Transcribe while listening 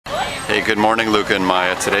Hey, good morning, Luca and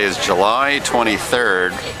Maya. Today is July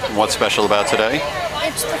 23rd. What's special about today?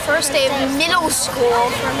 It's the first day of middle school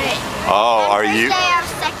for me. Oh, are you? First day of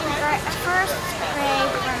first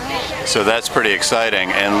grade for me. So that's pretty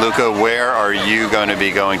exciting. And Luca, where are you going to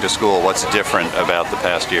be going to school? What's different about the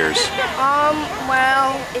past years?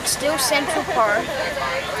 Well, it's still Central Park,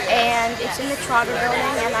 and it's in the Trotter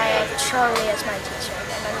building, and I have Charlie as my teacher,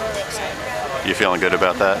 and I'm really excited. You feeling good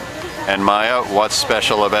about that? And Maya, what's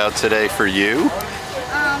special about today for you? It's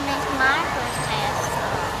my first day of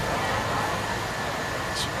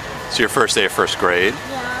school. It's your first day of first grade?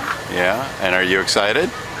 Yeah. Yeah? And are you excited?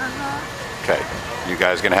 Okay. You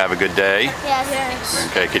guys gonna have a good day? Yes.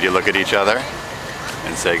 Okay, could you look at each other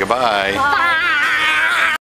and say goodbye? Bye.